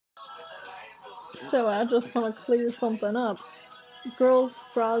So I just want to clear something up. Girls'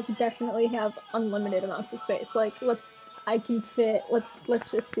 bras definitely have unlimited amounts of space. Like, I can fit. Let's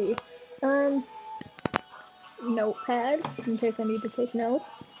just see. Um, Notepad in case I need to take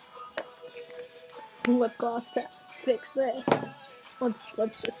notes. Lip gloss to fix this.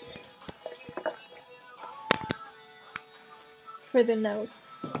 Let's just for the notes.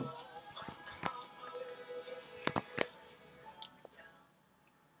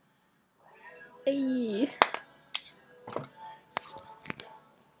 Ayy.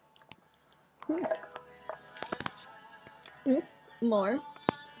 More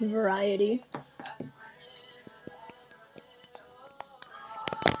variety.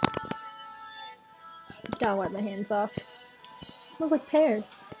 Gotta wipe my hands off. Smells like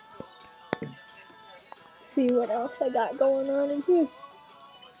pears. See what else I got going on in here.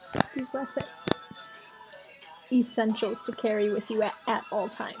 These last things. Essentials to carry with you at all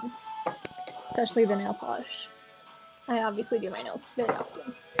times. Especially the nail polish. I obviously do my nails very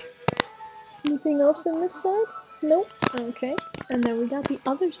often. Anything else on this side? Nope. Okay. And then we got the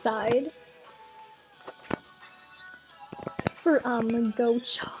other side for go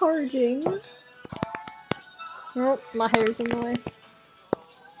charging. Oh, my hair's in the way.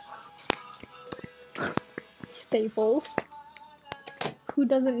 Staples. Who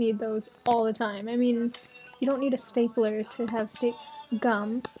doesn't need those all the time? I mean, you don't need a stapler to have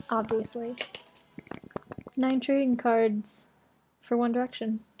gum, obviously. 9 trading cards for One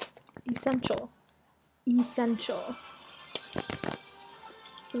Direction. Essential. Essential.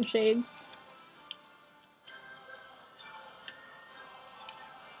 Some shades.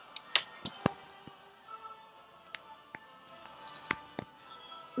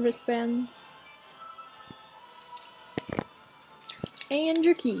 Wristbands. And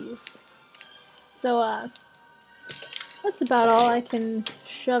your keys. So, that's about all I can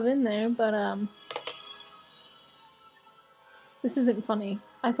shove in there, but, this isn't funny.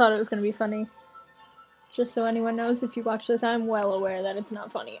 I thought it was gonna be funny. Just so anyone knows, if you watch this, I'm well aware that it's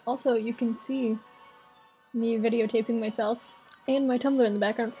not funny. Also, you can see me videotaping myself and my Tumblr in the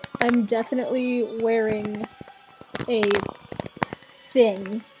background. I'm definitely wearing a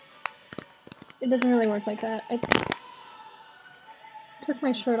thing. It doesn't really work like that. I took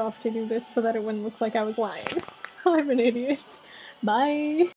my shirt off to do this so that it wouldn't look like I was lying. I'm an idiot. Bye!